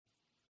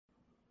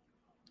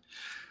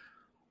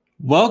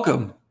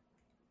Welcome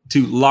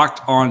to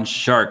Locked On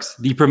Sharks,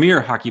 the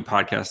premier hockey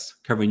podcast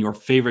covering your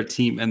favorite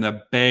team in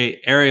the Bay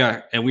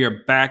Area. And we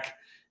are back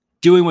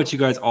doing what you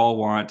guys all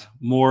want,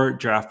 more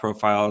draft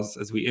profiles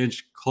as we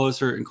inch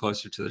closer and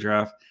closer to the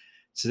draft.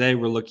 Today,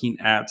 we're looking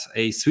at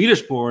a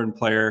Swedish-born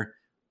player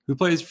who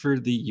plays for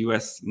the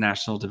U.S.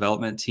 national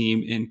development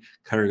team in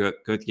Cutter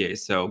Gauthier.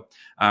 So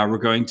we're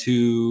going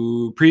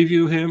to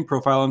preview him,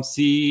 profile him,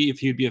 see if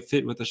he'd be a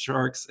fit with the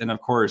Sharks, and of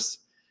course,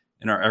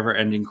 in our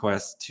ever-ending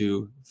quest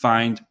to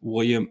find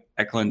William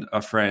Eklund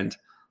a friend.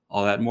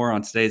 All that more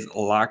on today's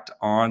Locked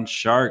On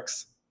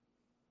Sharks.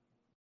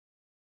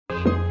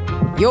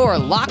 You're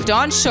Locked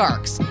On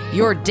Sharks,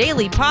 your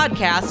daily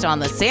podcast on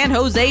the San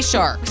Jose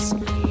Sharks.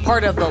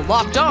 Part of the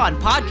Locked On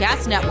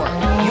Podcast Network,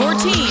 your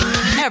team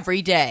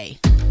every day.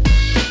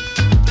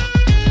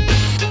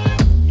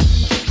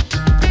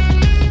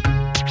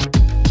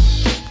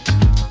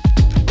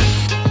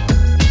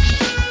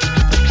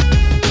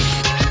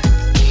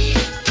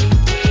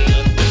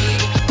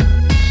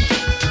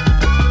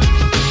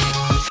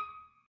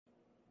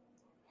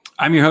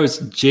 I'm your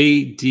host,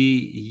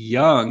 JD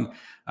Young,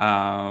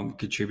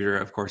 contributor,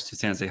 of course, to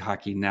San Jose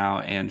Hockey Now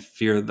and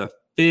Fear the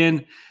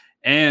Fin.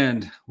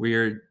 And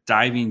we're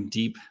diving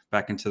deep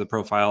back into the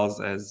profiles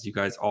as you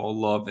guys all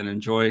love and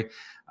enjoy.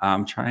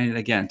 Trying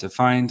again to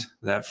find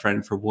that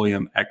friend for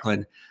William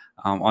Eklund.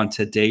 On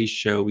today's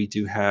show, we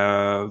do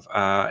have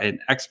an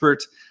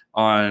expert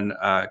on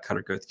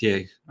Cutter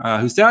Gauthier,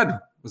 whose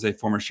dad was a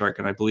former Shark,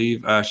 and I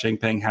believe Sheng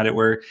Peng had it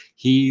where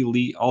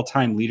he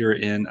all-time leader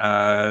in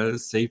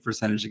save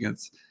percentage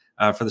against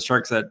for the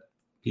Sharks. That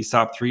he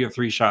stopped 3 of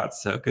 3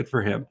 shots, so good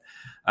for him.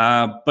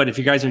 But if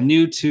you guys are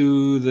new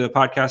to the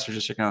podcast or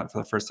just checking out for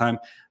the first time,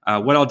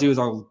 what I'll do is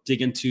I'll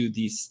dig into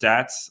the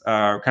stats,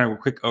 kind of a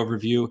quick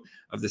overview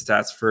of the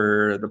stats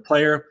for the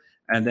player,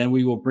 and then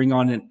we will bring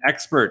on an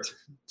expert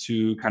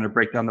to kind of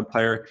break down the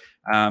player,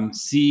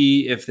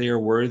 see if they are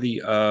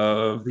worthy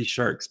of the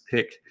Sharks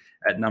pick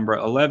at number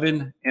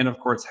 11, and of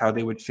course, how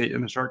they would fit in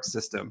the Sharks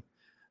system.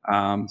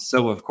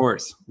 So of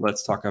course,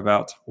 let's talk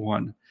about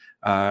one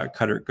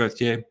Cutter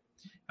Gauthier.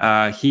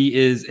 He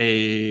is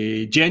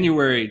a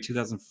January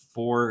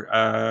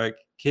 2004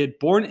 kid,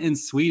 born in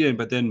Sweden,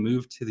 but then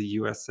moved to the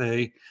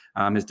USA.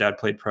 His dad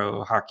played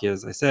pro hockey,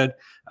 as I said.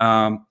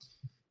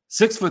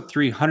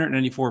 6'3",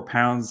 194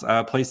 pounds,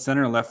 plays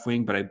center and left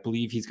wing, but I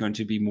believe he's going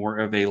to be more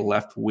of a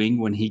left wing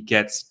when he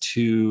gets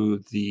to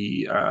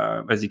the,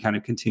 as he kind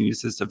of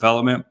continues his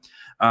development.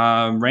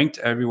 Ranked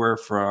everywhere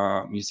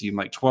from, you see him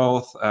like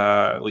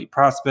 12th, elite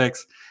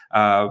prospects.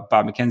 Bob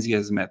McKenzie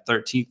has him at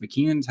 13th.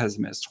 McKeon has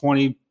him as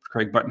 20.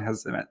 Craig Button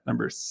has him at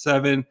number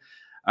 7.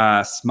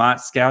 Smart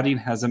Scouting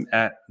has him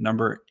at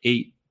number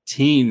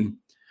 18.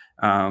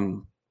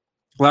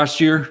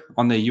 Last year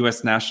on the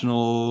U.S.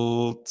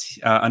 national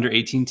under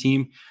 18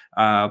 team,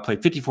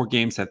 played 54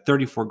 games, had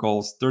 34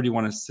 goals,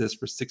 31 assists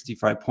for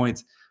 65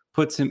 points,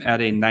 puts him at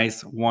a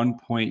nice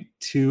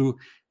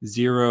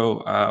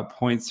 1.20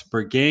 points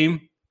per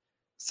game.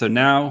 So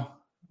now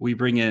we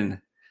bring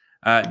in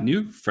a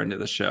new friend of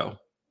the show,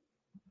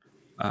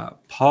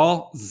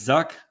 Paul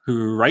Zuck,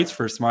 who writes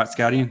for Smart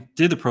Scouting,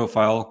 did the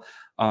profile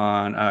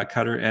on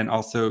Cutter, and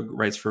also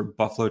writes for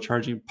Buffalo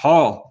Charging.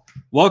 Paul,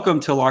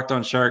 welcome to Locked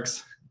On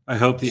Sharks. I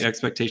hope the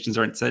expectations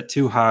aren't set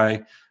too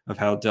high of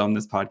how dumb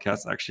this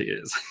podcast actually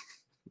is.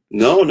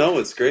 No,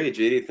 it's great,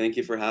 JD. Thank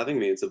you for having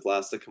me. It's a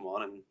blast to come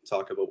on and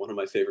talk about one of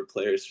my favorite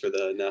players for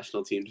the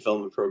National Team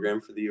Development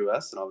Program for the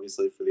U.S. and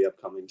obviously for the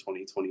upcoming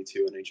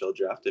 2022 NHL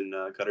Draft in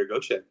Cutter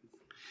Gauthier.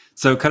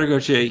 So Cutter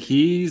Gauthier,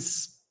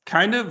 he's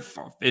kind of,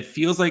 it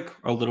feels like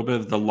a little bit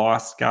of the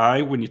lost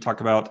guy when you talk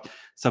about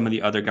some of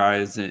the other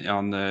guys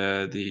on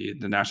the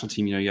national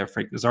team. You know, you have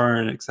Frank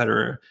Nazar, et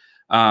cetera.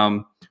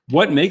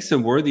 What makes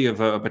him worthy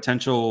of a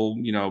potential,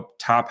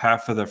 top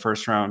half of the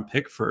first round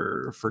pick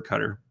for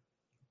Cutter?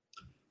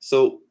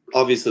 So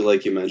obviously,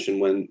 like you mentioned,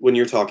 when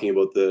you're talking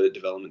about the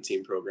development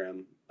team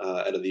program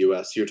out of the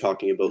U.S., you're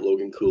talking about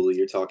Logan Cooley,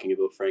 you're talking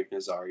about Frank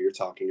Nazar, you're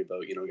talking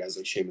about, guys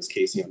like Seamus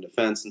Casey on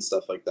defense and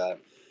stuff like that.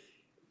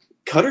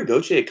 Cutter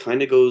Gauthier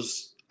kind of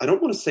goes, I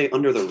don't want to say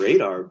under the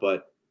radar,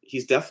 but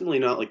he's definitely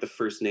not like the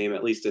first name,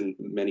 at least in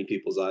many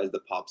people's eyes,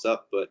 that pops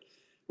up. But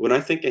when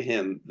I think of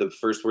him, the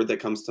first word that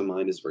comes to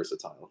mind is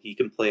versatile. He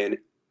can play in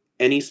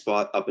any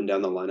spot up and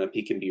down the lineup.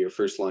 He can be your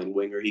first line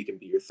winger. He can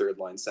be your third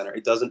line center.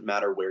 It doesn't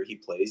matter where he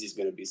plays. He's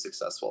going to be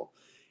successful.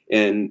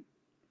 And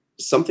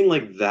something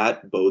like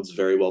that bodes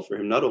very well for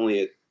him, not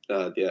only at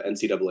the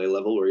NCAA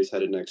level where he's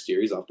headed next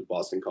year. He's off to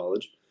Boston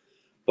College.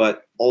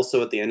 But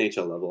also at the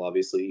NHL level,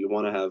 obviously, you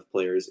want to have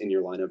players in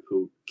your lineup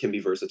who can be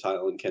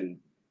versatile and can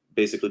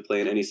basically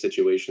play in any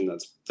situation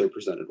they're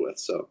presented with.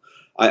 So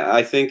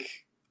I think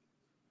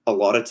a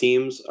lot of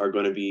teams are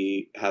going to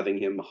be having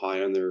him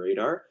high on their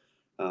radar.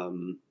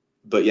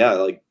 But yeah,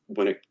 like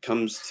when it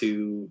comes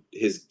to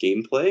his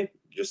gameplay,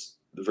 just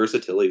the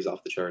versatility is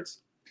off the charts.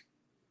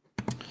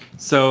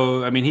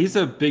 So, I mean, he's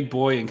a big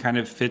boy and kind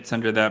of fits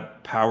under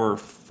that power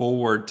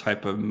forward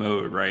type of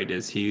mode, right?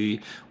 Is he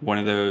one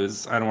of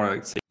those, I don't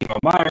want to say Timo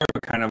Meyer,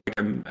 but kind of like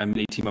a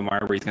mini Timo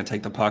Meyer where he's going to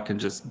take the puck and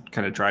just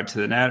kind of drive to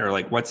the net? Or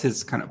like, what's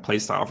his kind of play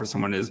style for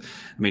someone who's,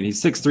 I mean, he's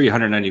 6'3",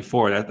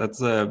 194.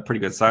 That's a pretty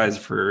good size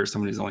for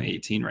someone who's only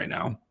 18 right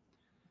now.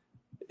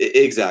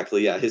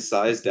 Exactly. Yeah. His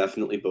size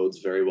definitely bodes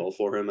very well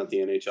for him at the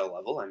NHL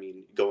level. I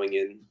mean, going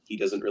in, he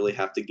doesn't really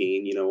have to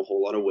gain, a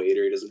whole lot of weight,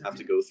 or he doesn't have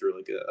to go through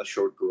like a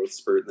short growth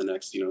spurt in the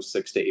next,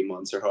 6 to 8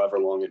 months or however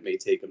long it may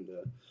take him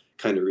to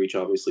kind of reach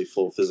obviously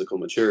full physical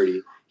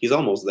maturity. He's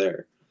almost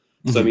there.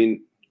 Mm-hmm. So, I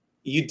mean,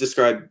 you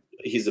described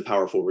he's a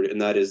power forward,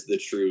 and that is the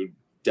true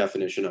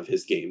definition of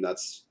his game.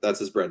 That's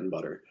his bread and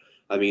butter.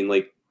 I mean,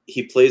 like,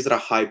 he plays at a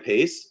high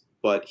pace,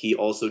 but he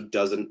also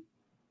doesn't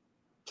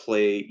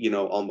play,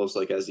 almost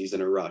like as he's in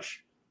a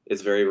rush.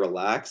 It's very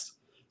relaxed.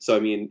 So, I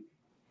mean,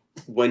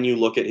 when you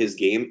look at his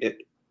game,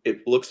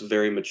 it looks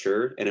very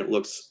mature, and it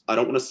looks, I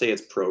don't want to say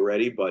it's pro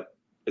ready, but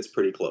it's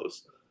pretty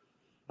close.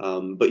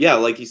 But yeah,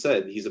 like you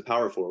said, he's a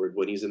power forward.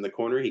 When he's in the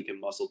corner, he can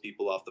muscle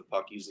people off the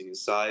puck using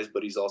his size,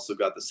 but he's also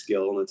got the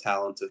skill and the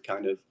talent to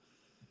kind of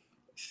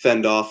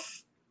fend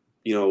off,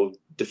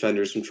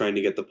 defenders from trying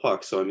to get the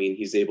puck. So, I mean,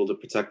 he's able to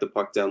protect the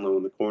puck down low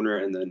in the corner,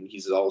 and then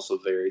he's also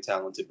very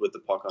talented with the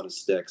puck on his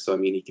stick. So, I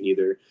mean, he can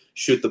either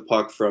shoot the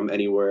puck from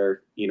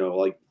anywhere,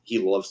 like he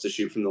loves to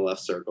shoot from the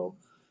left circle.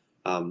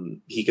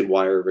 He can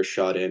wire a wrist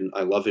shot in.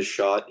 I love his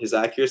shot. His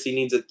accuracy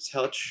needs a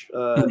touch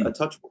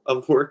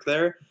of work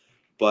there,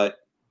 but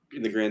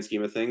in the grand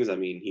scheme of things, I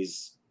mean,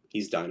 he's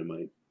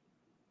dynamite.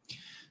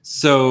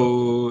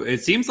 So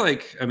it seems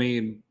like, I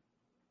mean,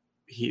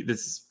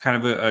 this is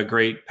kind of a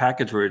great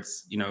package where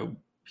it's,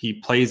 he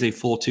plays a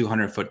full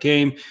 200-foot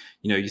game.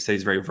 You say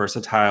he's very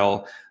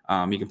versatile.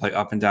 He can play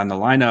up and down the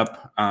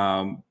lineup.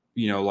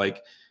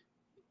 Like,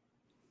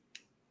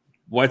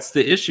 what's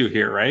the issue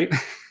here, right?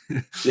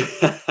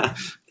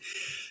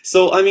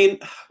 So, I mean,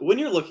 when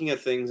you're looking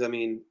at things, I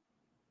mean,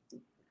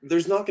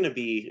 there's not going to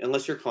be,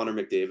 unless you're Connor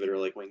McDavid or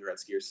like Wayne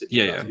Gretzky or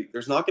Sidney Crosby,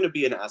 there's not going to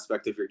be an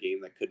aspect of your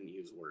game that couldn't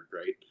use work,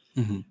 right?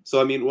 Mm-hmm.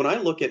 So, I mean, when I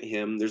look at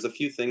him, there's a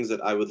few things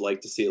that I would like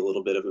to see a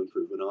little bit of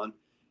improvement on.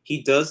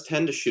 He does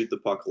tend to shoot the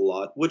puck a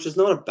lot, which is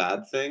not a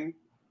bad thing.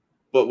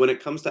 But when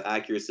it comes to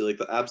accuracy, like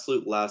the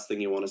absolute last thing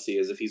you want to see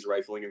is if he's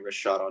rifling a wrist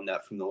shot on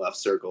net from the left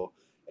circle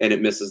and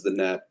it misses the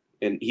net.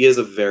 And he has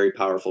a very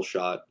powerful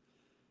shot.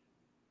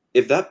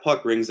 If that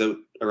puck rings out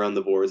around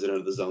the boards and out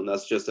of the zone,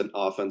 that's just an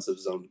offensive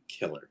zone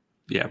killer.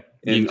 Yeah.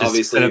 And you just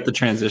obviously set up the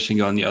transition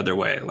going the other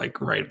way, like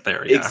right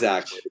there. Yeah.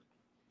 Exactly.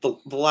 The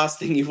last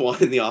thing you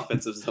want in the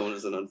offensive zone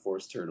is an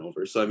unforced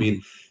turnover. So, I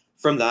mean,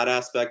 from that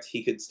aspect,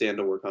 he could stand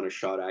to work on his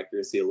shot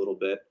accuracy a little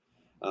bit.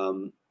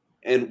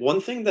 And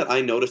one thing that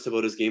I noticed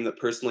about his game that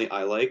personally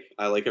I like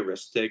a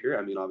risk taker.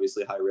 I mean,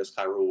 obviously high risk,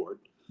 high reward.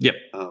 Yep.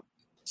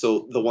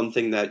 So the one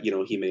thing that,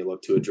 he may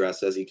look to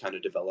address as he kind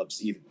of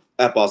develops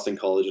at Boston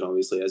College and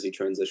obviously as he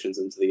transitions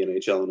into the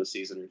NHL in a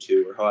season or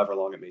two or however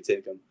long it may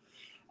take him,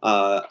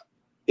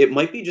 it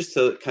might be just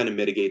to kind of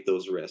mitigate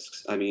those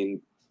risks. I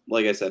mean,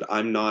 like I said,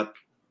 I'm a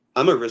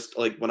risk,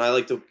 like when I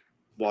like to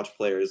watch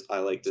players, I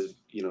like to,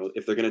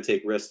 if they're going to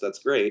take risks, that's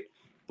great.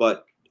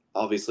 But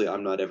obviously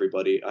I'm not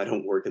everybody. I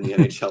don't work in the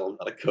NHL. I'm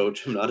not a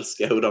coach. I'm not a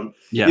scout.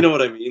 You know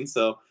what I mean?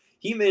 So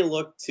he may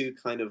look to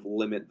kind of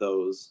limit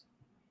those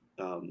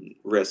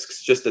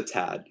risks just a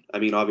tad. I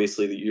mean,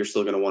 obviously you're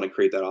still going to want to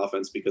create that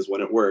offense because when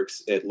it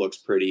works, it looks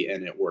pretty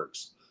and it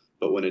works.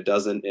 But when it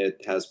doesn't,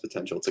 it has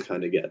potential to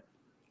kind of get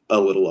a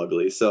little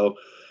ugly. So,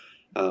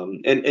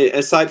 and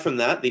aside from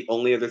that, the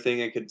only other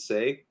thing I could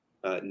say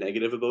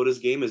negative about his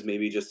game is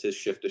maybe just his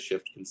shift to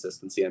shift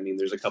consistency. I mean,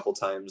 there's a couple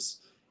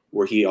times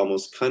where he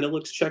almost kind of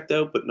looks checked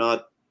out, but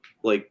not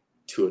like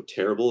to a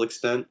terrible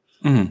extent.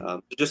 Mm-hmm.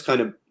 Just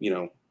kind of,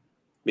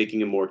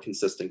 making a more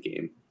consistent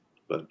game.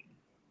 But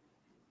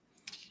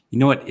you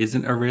know what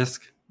isn't a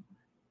risk?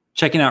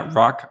 Checking out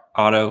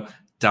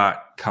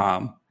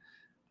rockauto.com.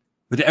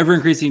 With the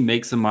ever-increasing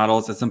makes and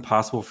models, it's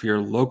impossible for your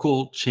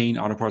local chain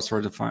auto parts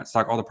store to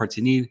stock all the parts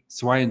you need.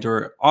 So why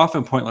endure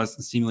often pointless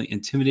and seemingly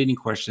intimidating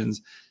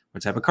questions?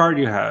 What type of car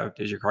do you have?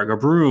 Does your car go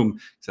broom?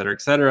 Et cetera,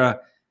 et cetera.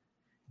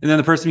 And then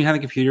the person behind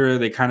the computer,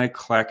 they kind of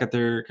clack at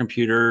their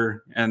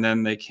computer, and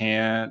then they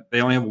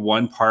only have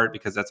one part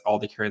because that's all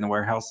they carry in the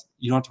warehouse.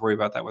 You don't have to worry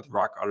about that with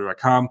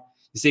rockauto.com.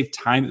 You save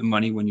time and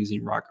money when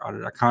using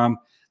rockauto.com.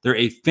 They're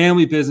a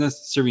family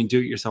business serving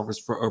do-it-yourselfers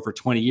for over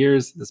 20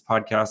 years. This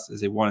podcast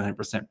is a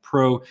 100%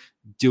 pro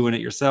doing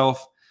it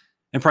yourself.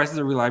 And prices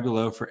are reliably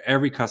low for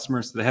every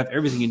customer, so they have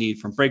everything you need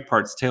from brake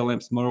parts, tail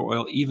lamps, motor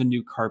oil, even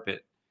new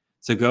carpet.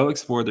 So go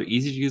explore their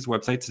easy-to-use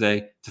website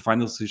today to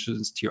find the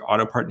solutions to your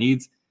auto part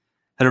needs.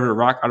 Head over to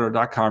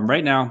rockauto.com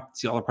right now,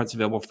 see all the parts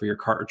available for your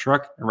car or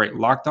truck, and write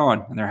Locked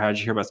On in their How Did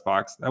You Hear About Us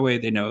box. That way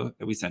they know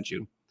that we sent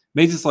you.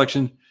 Amazing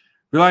selection,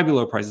 reliably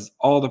low prices,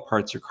 all the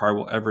parts your car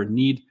will ever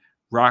need.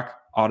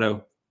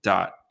 rockauto.com.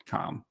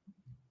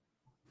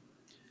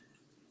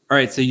 All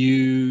right, so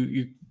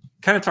you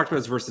kind of talked about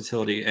his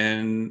versatility,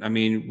 and I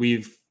mean,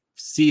 we've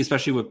see,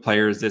 especially with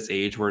players this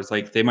age, where it's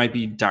like they might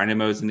be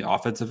dynamos in the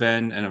offensive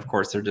end, and of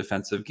course their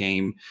defensive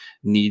game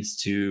needs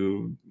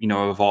to,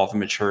 evolve and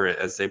mature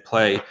as they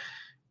play.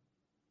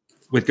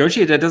 With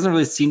Gauthier, that doesn't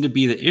really seem to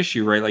be the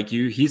issue, right? Like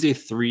he's a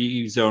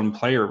 3-zone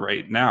player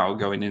right now,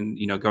 going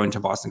to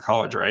Boston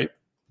College, right?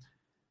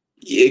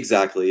 Yeah,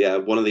 exactly. Yeah,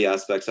 one of the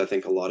aspects I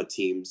think a lot of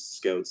teams,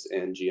 scouts,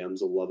 and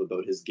GMs will love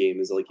about his game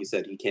is, like you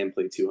said, he can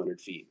play 200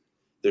 feet.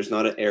 There's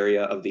not an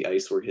area of the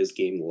ice where his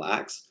game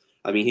lacks.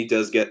 I mean, he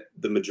does get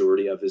the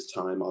majority of his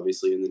time,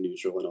 obviously, in the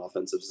neutral and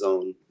offensive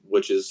zone,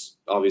 which is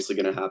obviously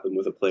going to happen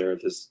with a player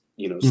of his,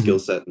 skill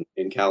set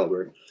and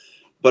caliber.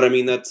 But I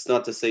mean, that's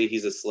not to say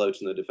he's a slouch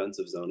in the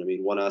defensive zone. I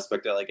mean, one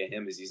aspect I like of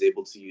him is he's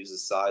able to use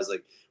his size.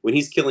 Like when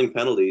he's killing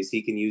penalties,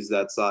 he can use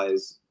that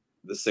size,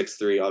 the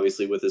 6'3",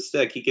 obviously with his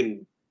stick. He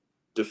can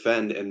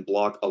defend and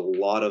block a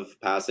lot of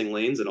passing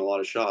lanes and a lot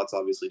of shots,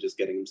 obviously just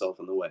getting himself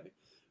in the way,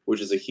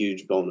 which is a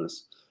huge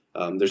bonus.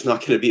 There's not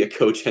going to be a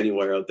coach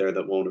anywhere out there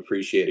that won't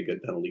appreciate a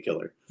good penalty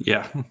killer.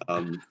 Yeah.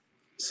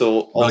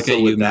 So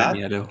also with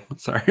that,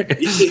 sorry.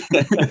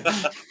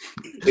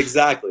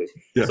 Exactly.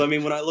 Yeah. So I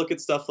mean, when I look at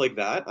stuff like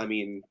that, I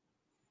mean,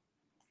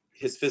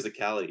 his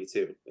physicality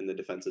too in the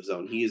defensive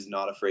zone. He is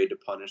not afraid to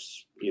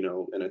punish,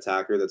 an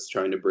attacker that's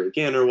trying to break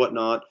in or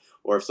whatnot,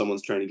 or if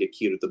someone's trying to get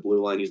cute at the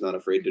blue line, he's not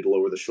afraid to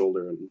lower the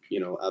shoulder and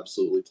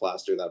absolutely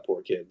plaster that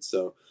poor kid.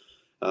 So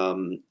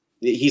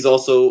he's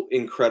also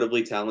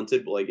incredibly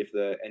talented. Like if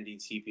the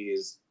NDTP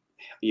is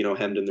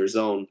hemmed in their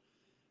zone,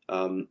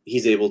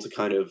 he's able to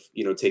kind of,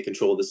 take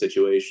control of the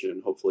situation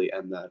and hopefully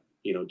end that,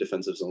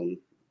 defensive zone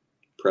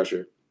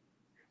pressure.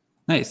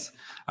 Nice.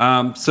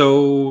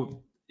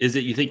 So is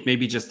it, you think,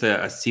 maybe just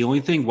a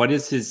ceiling thing? What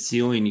is his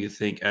ceiling, you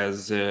think,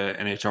 as an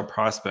NHL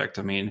prospect?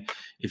 I mean,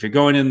 if you're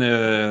going in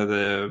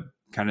the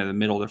kind of the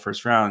middle of the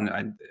first round,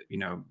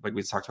 like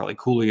we talked about, like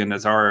Cooley and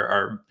Nazar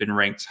are been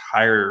ranked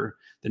higher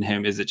than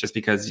him. Is it just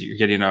because you're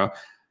getting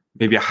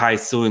maybe a high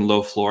ceiling,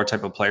 low floor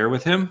type of player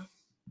with him?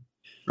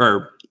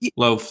 Or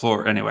low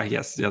floor, anyway,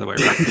 yes, the other way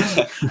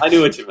around. I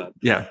knew what you meant.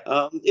 Yeah.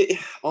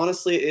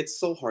 Honestly, it's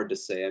so hard to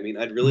say. I mean,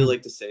 I'd really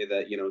like to say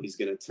that, he's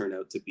going to turn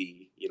out to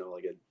be,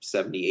 like a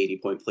 70, 80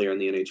 point player in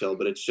the NHL,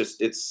 but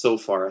it's so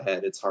far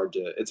ahead. It's hard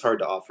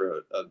to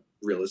offer a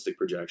realistic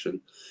projection.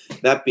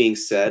 That being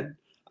said,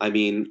 I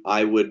mean,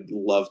 I would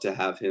love to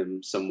have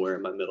him somewhere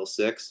in my middle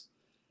six.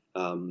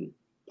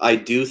 I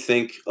do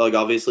think, like,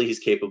 obviously he's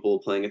capable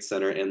of playing at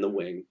center and the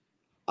wing.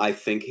 I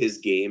think his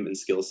game and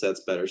skill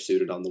set's better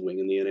suited on the wing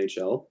in the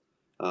NHL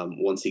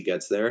once he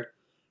gets there.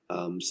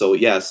 So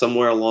yeah,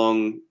 somewhere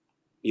along,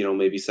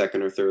 maybe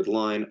second or third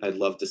line, I'd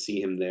love to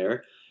see him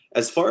there.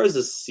 As far as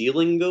the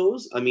ceiling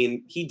goes, I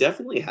mean, he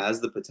definitely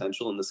has the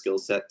potential and the skill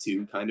set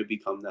to kind of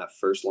become that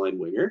first line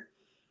winger.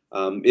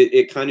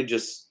 It kind of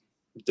just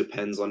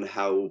depends on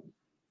how,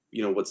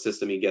 what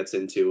system he gets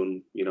into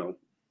and,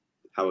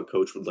 how a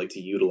coach would like to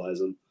utilize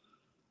him.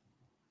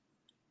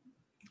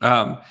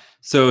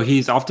 So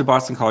he's off to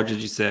Boston College,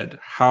 as you said.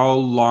 How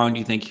long do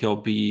you think he'll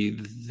be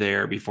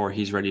there before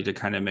he's ready to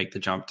kind of make the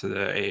jump to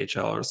the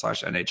AHL or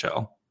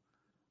 /NHL?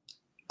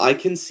 I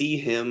can see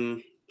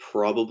him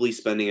probably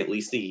spending at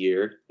least a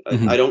year.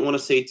 I don't want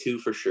to say 2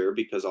 for sure,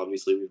 because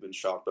obviously we've been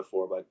shocked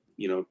before by,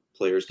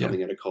 players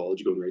coming out of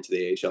college, going right to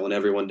the AHL, and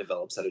everyone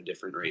develops at a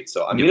different rate.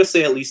 So I'm going to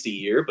say at least a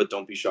year, but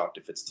don't be shocked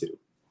if it's 2.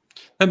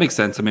 That makes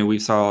sense. I mean, we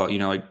saw,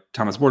 like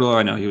Thomas Bordeleau,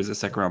 I know he was a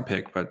second round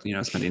pick, but,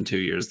 spending 2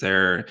 years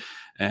there.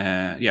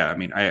 Yeah, I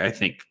mean, I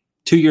think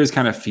 2 years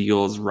kind of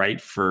feels right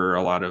for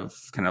a lot of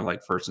kind of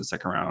like first and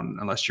second round,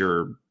 unless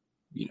you're,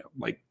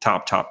 like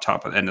top at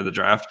the end of the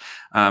draft.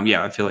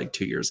 Yeah, I feel like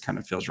 2 years kind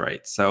of feels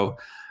right. So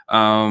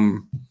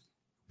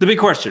the big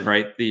question,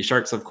 right? The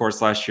Sharks, of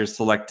course, last year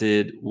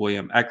selected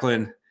William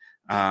Eklund.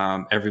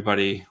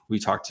 Everybody we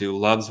talked to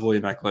loves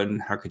William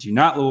Eklund. How could you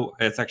not?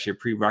 It's actually a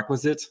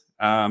prerequisite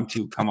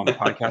to come on the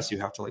podcast. You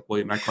have to like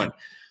William Eklund.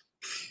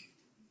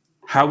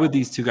 How would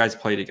these two guys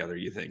play together,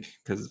 you think?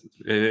 Because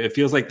it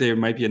feels like there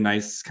might be a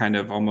nice kind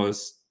of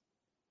almost,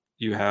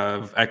 you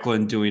have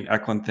Eklund doing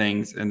Eklund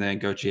things and then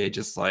Gauthier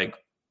just like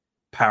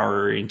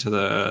powering to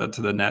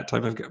the net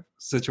type of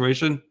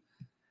situation.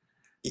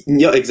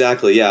 Yeah,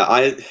 exactly. Yeah,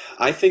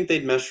 I think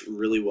they'd mesh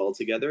really well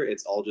together.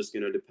 It's all just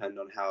going to depend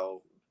on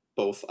how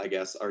both, I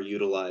guess, are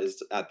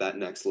utilized at that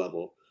next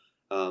level.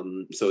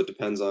 So it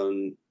depends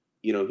on,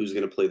 who's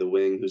going to play the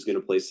wing, who's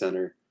going to play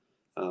center.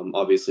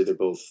 Obviously,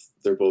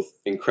 they're both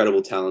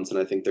incredible talents, and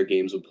I think their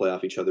games would play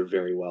off each other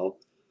very well.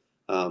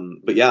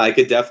 But yeah, I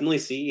could definitely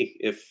see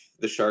if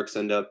the Sharks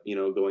end up,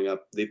 going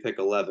up, they pick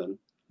 11.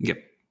 Yep.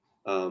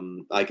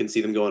 I can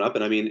see them going up,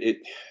 and I mean,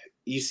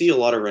 you see a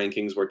lot of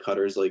rankings where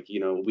Cutter's like,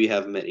 we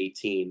have him at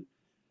 18.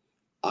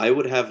 I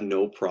would have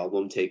no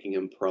problem taking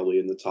him probably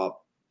in the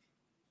top.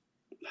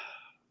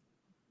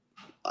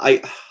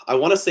 I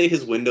want to say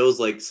his window's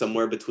like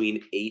somewhere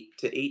between 8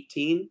 to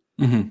 18.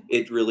 Mm-hmm.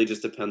 It really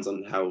just depends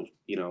on how,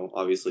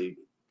 obviously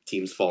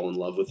teams fall in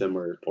love with him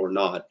or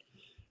not.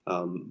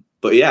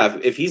 But yeah,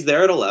 if he's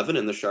there at 11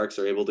 and the Sharks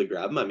are able to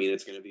grab him, I mean,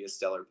 it's going to be a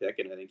stellar pick.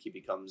 And I think he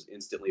becomes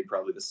instantly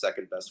probably the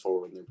second best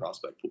forward in their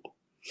prospect pool.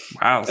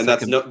 Wow. And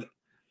that's no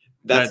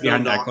knock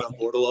Eklund. on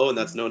Bordeleau, and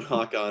that's no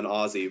knock on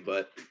Ozzy,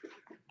 but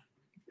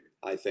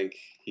I think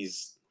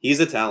he's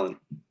a talent.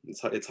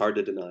 It's hard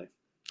to deny.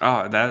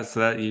 Oh,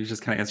 that you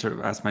just kind of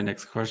asked my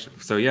next question.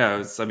 So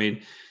yeah,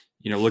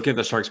 look at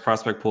the Sharks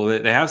prospect pool.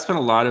 They have spent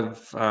a lot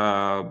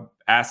of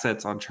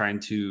assets on trying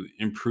to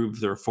improve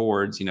their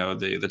forwards. The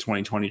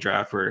 2020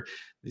 draft where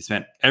they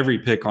spent every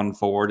pick on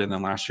forward, and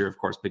then last year, of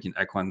course, picking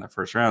Eklund in the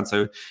first round.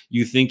 So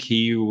you think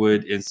he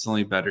would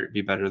instantly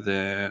be better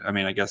than? I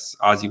mean, I guess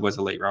Ozzy was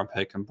a late round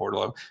pick, and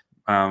Bordeleau,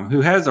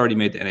 who has already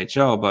made the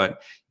NHL,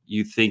 but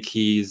you think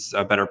he's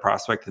a better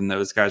prospect than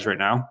those guys right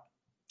now,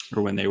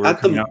 or when they were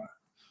coming out?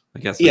 I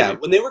guess. Yeah,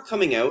 when they were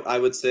coming out, I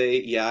would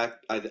say,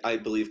 I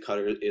believe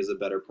Cutter is a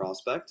better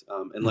prospect.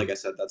 And like I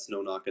said, that's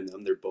no knock on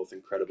them. They're both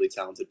incredibly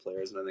talented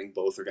players, and I think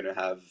both are going to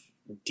have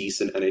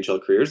decent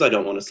NHL careers. I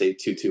don't want to say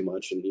too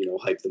much and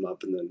hype them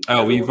up and then.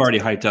 Oh, we've already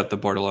hyped up the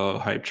Bordeleau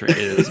hype train. It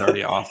is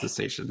already off the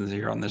station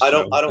here on this. I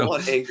don't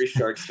want angry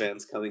Sharks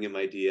fans coming in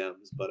my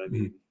DMs, but I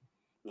mean,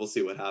 we'll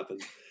see what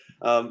happens.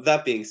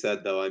 That being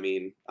said, though, I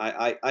mean,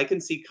 I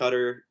can see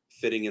Cutter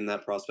fitting in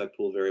that prospect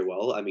pool very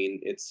well. I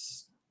mean,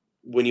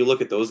 when you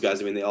look at those guys,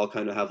 I mean, they all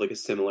kind of have like a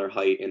similar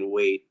height and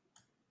weight,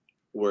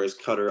 whereas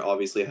Cutter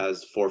obviously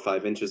has 4 or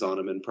 5 inches on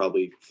him and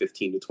probably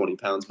 15 to 20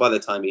 pounds by the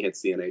time he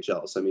hits the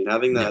NHL. So, I mean,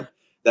 having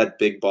that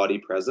big body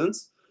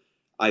presence,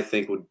 I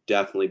think would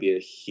definitely be a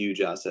huge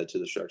asset to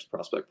the Sharks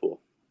prospect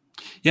pool.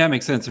 Yeah, it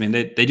makes sense. I mean,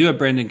 they do have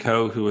Brandon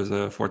Coe, who was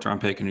a 4th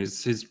round pick, and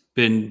he's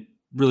been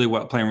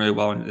playing really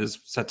well and is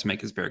set to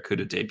make his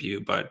Barracuda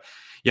debut. But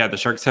yeah, the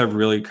Sharks have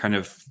really kind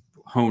of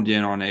honed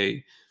in on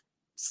a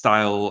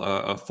style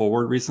of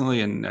forward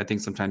recently, and I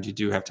think sometimes you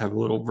do have to have a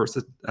little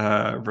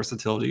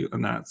versatility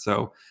on that.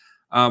 So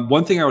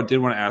one thing I did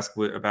want to ask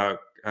about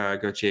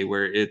Gauthier,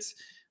 where it's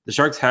the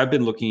Sharks have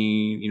been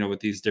looking,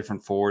 with these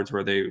different forwards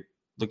where they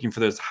looking for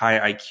those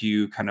high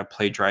IQ kind of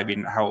play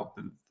driving, how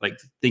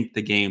think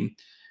the game.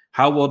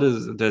 How well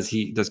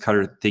does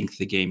Cutter think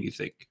the game? You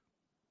think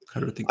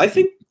Cutter think?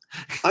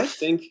 I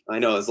think I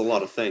know there's a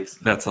lot of things.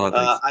 That's a lot of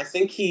things. I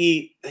think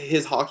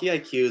his hockey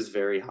IQ is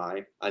very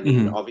high. I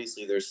mean,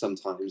 obviously there's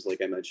sometimes, like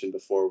I mentioned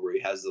before, where he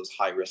has those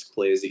high risk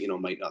plays that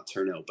might not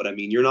turn out. But I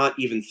mean, you're not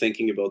even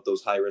thinking about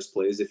those high risk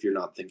plays if you're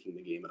not thinking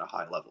the game at a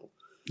high level.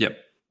 Yep.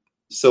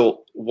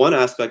 So one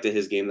aspect of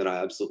his game that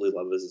I absolutely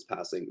love is his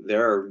passing.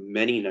 There are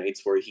many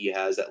nights where he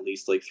has at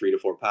least like 3 to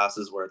 4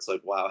 passes where it's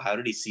like, wow, how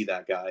did he see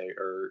that guy?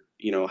 Or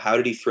how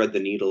did he thread the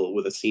needle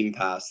with a seam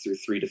pass through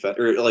 3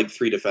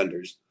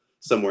 defenders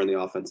somewhere in the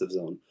offensive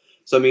zone?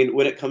 So, I mean,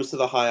 when it comes to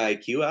the high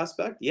IQ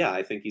aspect, yeah,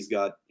 I think he's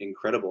got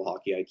incredible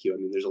hockey IQ. I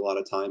mean, there's a lot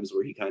of times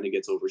where he kind of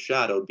gets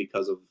overshadowed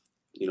because of,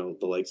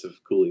 the likes of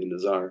Cooley and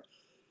Nazar.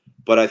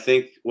 But I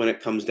think when it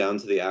comes down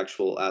to the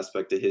actual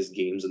aspect of his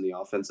games in the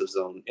offensive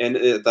zone,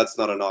 and that's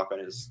not a knock on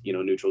his,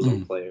 neutral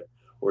zone play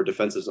or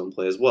defensive zone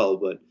play as well,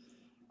 but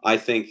I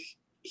think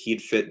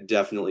he'd fit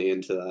definitely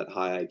into that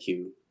high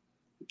IQ,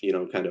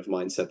 kind of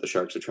mindset the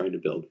Sharks are trying to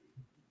build.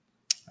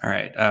 All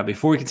right.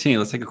 Before we continue,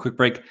 let's take a quick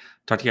break.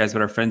 Talk to you guys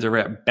about our friends over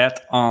at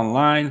Bet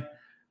Online.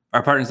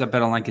 Our partners at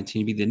Bet Online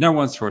continue to be the number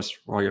one source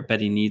for all your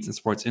betting needs and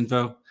sports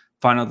info.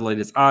 Find out the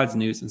latest odds,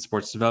 news, and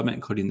sports development,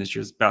 including this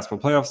year's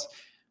basketball playoffs,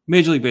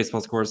 Major League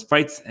Baseball scores,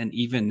 fights, and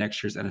even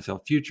next year's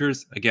NFL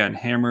futures. Again,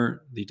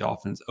 hammer the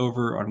Dolphins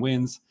over on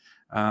wins.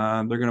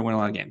 They're going to win a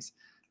lot of games.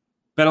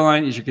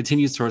 BetOnline is your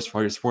continued source for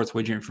all your sports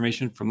wagering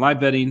information, from live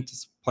betting to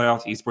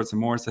playoffs, esports, and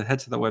more. So head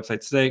to the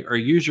website today or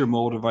use your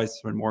mobile device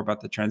to learn more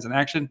about the trends in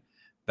action.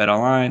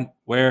 BetOnline,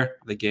 where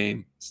the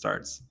game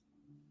starts.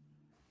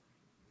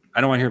 I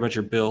don't want to hear about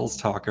your Bills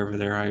talk over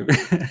there.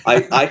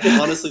 I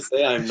can honestly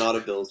say I'm not a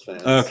Bills fan.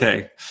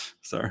 Okay.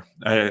 Sorry.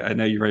 I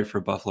know you're right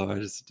for Buffalo. I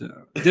just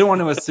didn't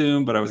want to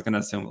assume, but I was going to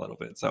assume a little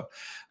bit. So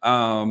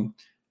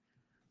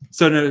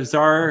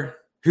Nazar,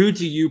 who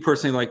do you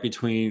personally like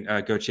between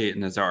Gauthier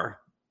and Nazar?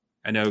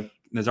 I know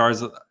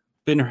Nazar's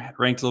been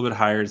ranked a little bit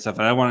higher and stuff,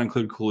 and I want to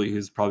include Cooley,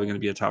 who's probably going to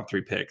be a top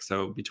 3 pick.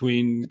 So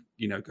between,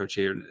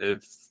 Gauthier,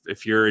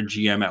 if you're a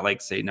GM at,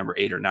 like, say, number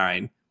 8 or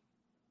 9,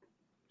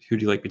 who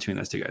do you like between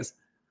those two guys?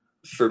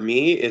 For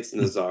me, it's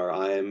Nazar.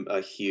 I'm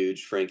a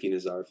huge Frankie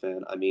Nazar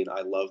fan. I mean,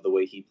 I love the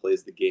way he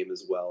plays the game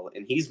as well.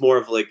 And he's more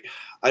of like,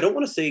 I don't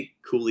want to say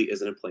Cooley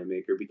isn't a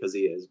playmaker because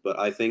he is, but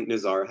I think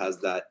Nazar has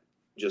that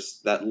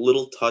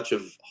little touch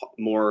of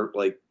more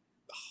like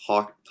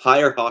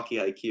higher hockey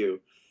IQ,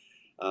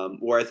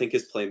 where I think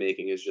his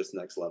playmaking is just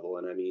next level.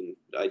 And I mean,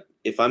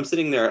 if I'm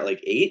sitting there at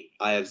like 8,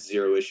 I have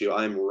zero issue.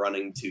 I'm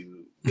running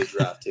to the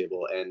draft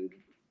table and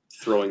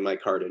throwing my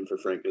card in for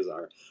Frank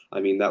Nazar. I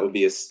mean, that would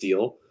be a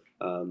steal.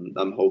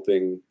 I'm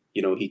hoping,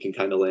 he can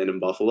kind of land in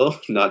Buffalo,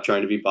 not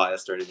trying to be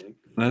biased or anything.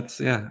 I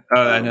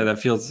know that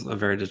feels a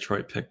very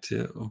Detroit pick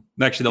too.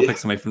 Actually, they'll pick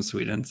somebody from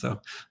Sweden.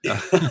 So,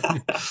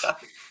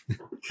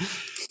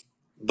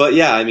 but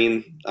yeah, I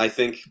mean, I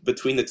think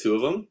between the two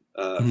of them,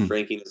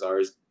 Frankie Nazar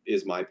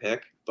is my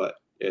pick, but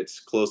it's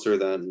closer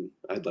than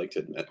I'd like to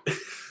admit.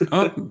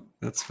 Oh,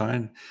 that's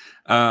fine.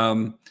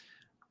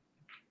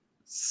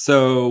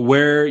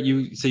 So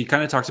you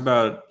kind of talked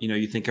about,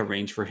 you think a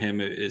range for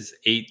him is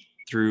 8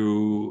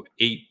 through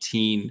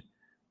 18.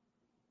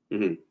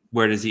 Mm-hmm.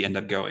 Where does he end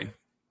up going?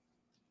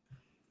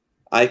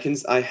 I really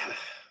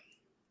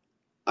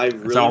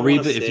so I'll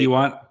read if you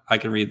want, I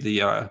can read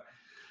the all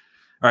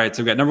right.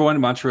 So we got number 1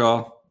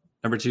 Montreal,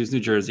 number 2 is New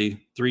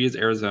Jersey, 3 is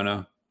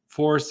Arizona,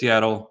 4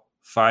 Seattle,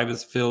 5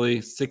 is Philly,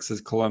 6 is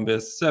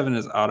Columbus, 7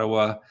 is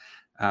Ottawa,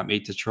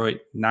 8 Detroit,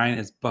 9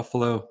 is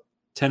Buffalo,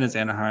 10 is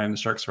Anaheim. The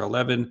Sharks are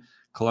 11.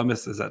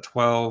 Columbus is at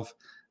 12.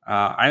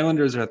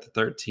 Islanders are at the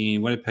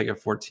 13. Winnipeg at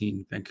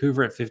 14.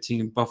 Vancouver at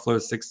 15. Buffalo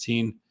at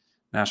 16.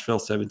 Nashville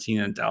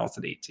 17, and Dallas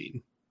at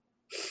 18.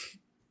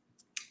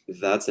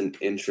 That's an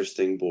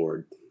interesting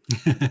board.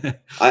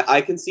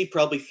 I can see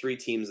probably 3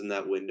 teams in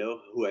that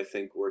window who I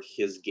think where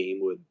his game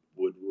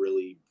would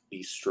really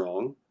be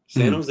strong.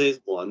 San Jose is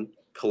one.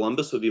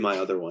 Columbus would be my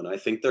other one. I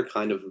think they're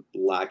kind of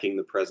lacking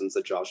the presence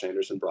that Josh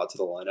Anderson brought to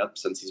the lineup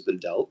since he's been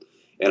dealt.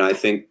 And I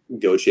think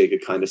Gauthier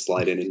could kind of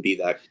slide in and be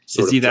that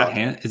sort of.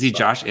 Is he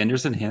Josh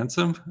Anderson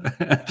handsome?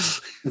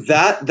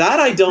 that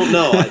I don't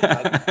know.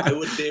 I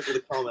wouldn't be able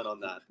to comment on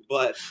that.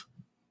 But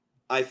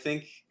I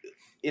think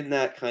in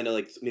that kind of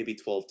like maybe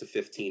 12 to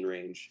 15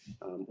 range,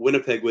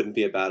 Winnipeg wouldn't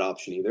be a bad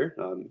option either,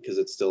 because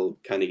it's still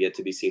kind of yet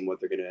to be seen what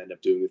they're going to end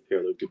up doing with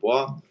Pierre-Luc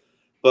Dubois.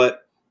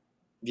 But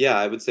yeah,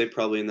 I would say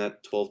probably in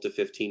that 12 to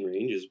 15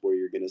 range is where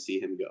you're going to see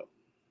him go.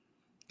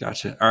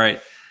 Gotcha. All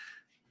right.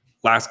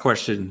 Last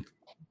question.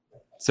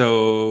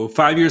 So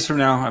 5 years from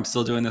now, I'm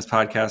still doing this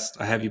podcast.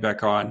 I have you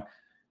back on.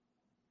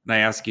 And I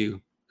ask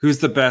you, who's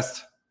the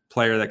best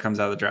player that comes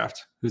out of the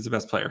draft? Who's the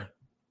best player?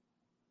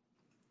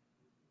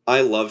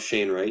 I love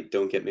Shane Wright.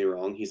 Don't get me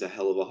wrong. He's a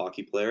hell of a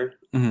hockey player.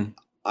 Mm-hmm.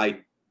 I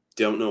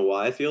don't know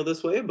why I feel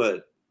this way,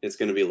 but it's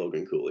going to be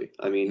Logan Cooley.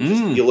 I mean,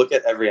 you look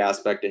at every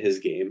aspect of his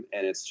game,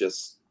 and it's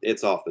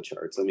off the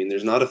charts. I mean,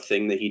 there's not a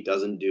thing that he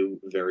doesn't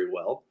do very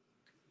well.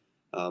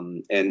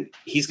 And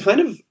he's kind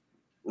of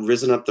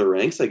risen up the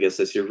ranks, I guess,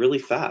 this year really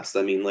fast.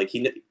 I mean, like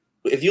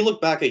if you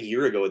look back a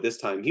year ago at this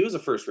time, he was a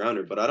first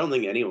rounder, but I don't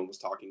think anyone was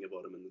talking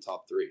about him in the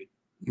top 3.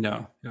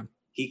 No, yeah,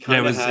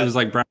 it was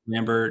like Brian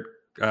Lambert,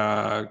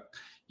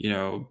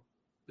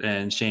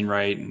 and Shane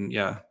Wright, and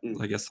I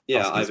guess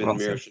Ivan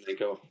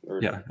Miroshnichenko.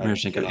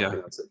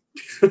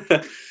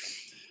 Miroshnichenko,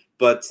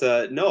 But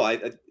no,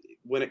 I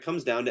when it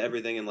comes down to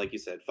everything, and like you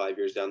said, 5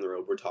 years down the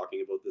road, we're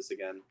talking about this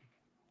again.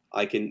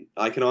 I can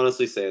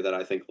honestly say that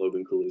I think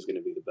Logan Cooley is going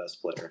to be the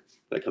best player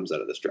that comes out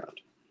of this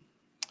draft.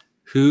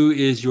 Who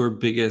is your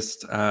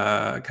biggest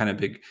out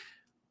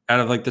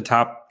of like the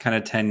top kind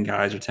of 10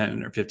 guys or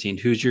 10 or 15?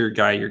 Who's your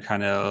guy you're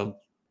kind of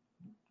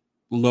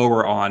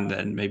lower on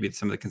than maybe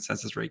some of the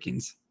consensus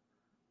rankings?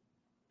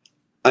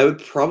 I would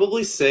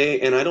probably say,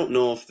 and I don't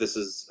know if this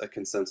is a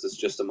consensus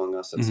just among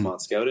us at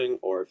Smart Scouting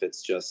or if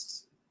it's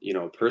just,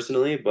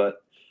 personally, but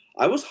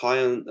I was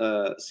high on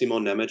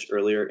Simon Nemec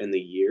earlier in the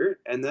year,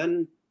 and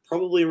then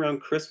probably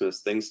around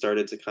Christmas, things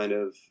started to kind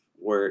of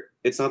where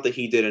it's not that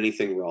he did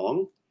anything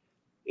wrong.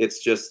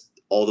 It's just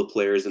all the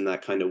players in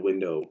that kind of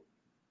window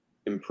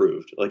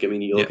improved. Like, I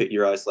mean, you look at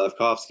Juraj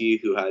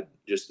Slafkovsky, who had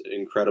just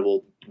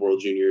incredible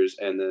World Juniors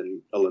and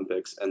then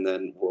Olympics and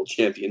then World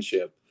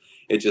Championship.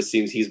 It just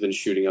seems he's been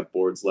shooting up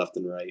boards left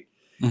and right.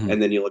 Mm-hmm.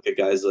 And then you look at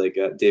guys like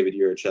David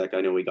Jiricek.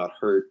 I know he got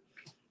hurt,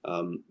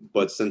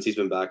 but since he's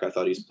been back, I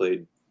thought he's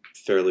played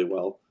fairly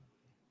well.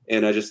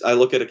 And I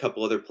look at a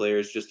couple other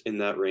players just in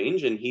that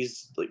range, and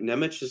he's like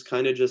Nemec is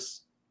kind of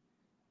just,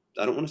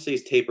 I don't want to say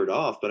he's tapered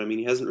off, but I mean,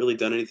 he hasn't really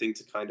done anything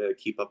to kind of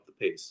keep up the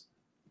pace.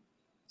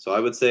 So I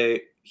would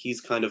say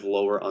he's kind of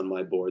lower on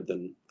my board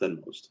than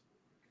most.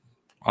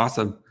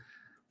 Awesome.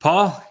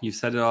 Paul, you've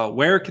said it all.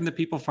 Where can the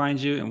people find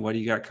you, and what do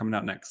you got coming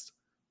out next?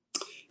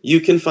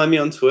 You can find me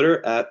on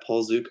Twitter at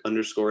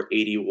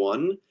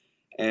paulzook_81.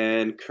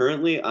 And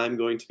currently I'm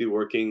going to be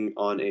working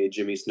on a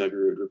Jimmy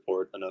Snuggerud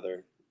report,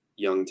 another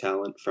young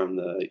talent from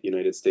the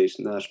United States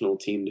National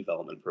Team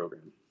Development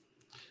Program.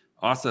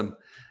 Awesome.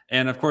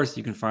 And of course,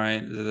 you can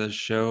find the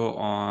show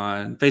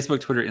on Facebook,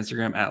 Twitter,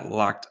 Instagram at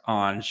Locked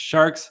On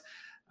Sharks.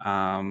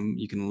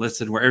 You can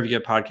listen wherever you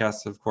get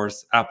podcasts, of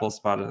course, Apple,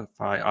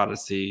 Spotify,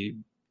 Odyssey,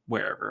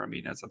 wherever. I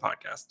mean, as a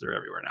podcast, they're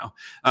everywhere now.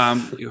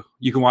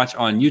 You can watch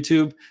on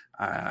YouTube.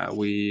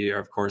 We,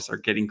 of course, are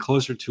getting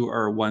closer to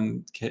our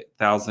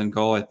 1,000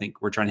 goal. I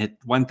think we're trying to hit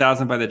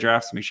 1,000 by the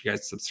draft, so make sure you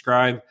guys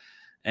subscribe.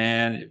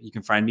 And you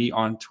can find me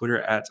on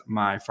Twitter at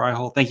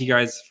myfryhole. Thank you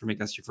guys for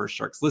making us your first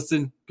Sharks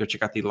listen. Go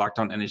check out the Locked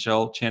On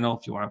NHL channel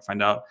if you want to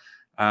find out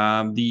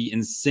the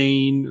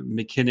insane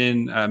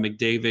McKinnon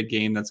McDavid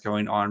game that's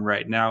going on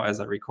right now as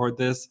I record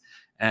this.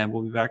 And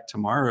we'll be back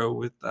tomorrow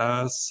with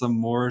some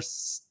more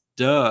stuff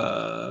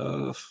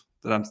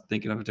that I'm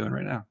thinking of doing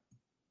right now.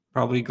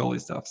 Probably goalie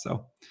stuff.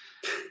 So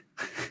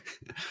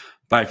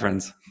bye,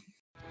 friends.